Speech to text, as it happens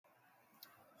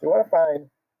So we want to find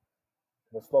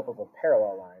the slope of a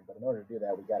parallel line, but in order to do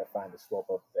that, we got to find the slope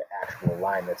of the actual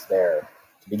line that's there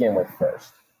to begin with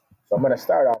first. So I'm going to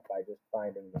start off by just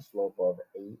finding the slope of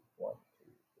 8, 1,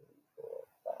 2, 3, 4,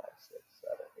 5, 6,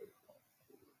 7, 8, 1,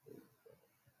 2, 3,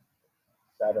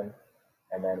 4, 7,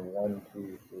 and then 1,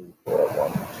 2, 3, 4,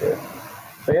 1, 2.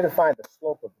 So you have to find the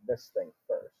slope of this thing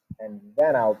first, and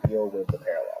then I'll deal with the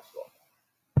parallel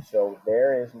slope. So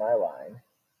there is my line.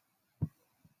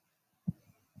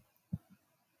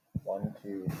 1,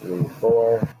 2, 3,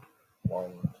 4,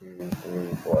 1, 2, 3,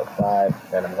 4,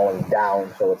 5. Then I'm going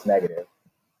down, so it's negative.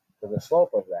 So the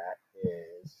slope of that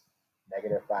is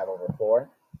negative 5 over 4.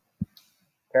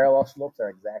 Parallel slopes are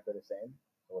exactly the same,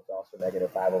 so it's also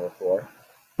negative 5 over 4.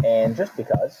 And just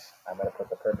because, I'm going to put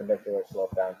the perpendicular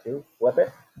slope down too, flip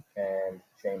it, and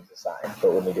change the sign.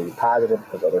 So it would need to be positive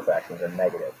because other fractions are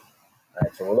negative. All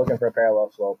right, so we're looking for a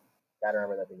parallel slope. Got to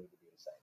remember that we need to